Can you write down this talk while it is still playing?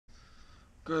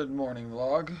Good morning,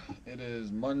 vlog. It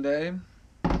is Monday.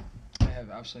 I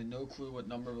have absolutely no clue what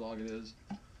number vlog it is.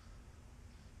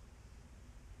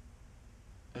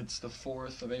 It's the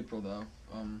 4th of April, though.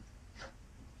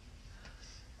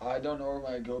 I don't know where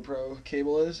my GoPro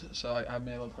cable is, so I haven't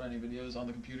been able to put any videos on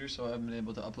the computer, so I haven't been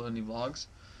able to upload any vlogs.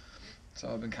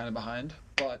 So I've been kind of behind,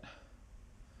 but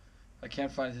I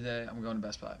can't find it today. I'm going to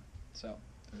Best Buy. So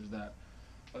there's that.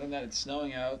 Other than that, it's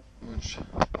snowing out, which...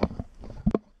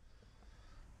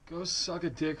 Go suck a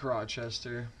dick,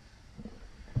 Rochester.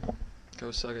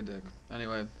 Go suck a dick.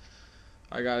 Anyway,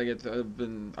 I gotta get.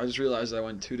 I just realized I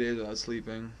went 2 days without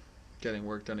sleeping, getting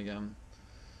work done again.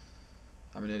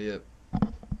 I'm an idiot.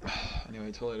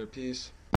 Anyway, till later. Peace.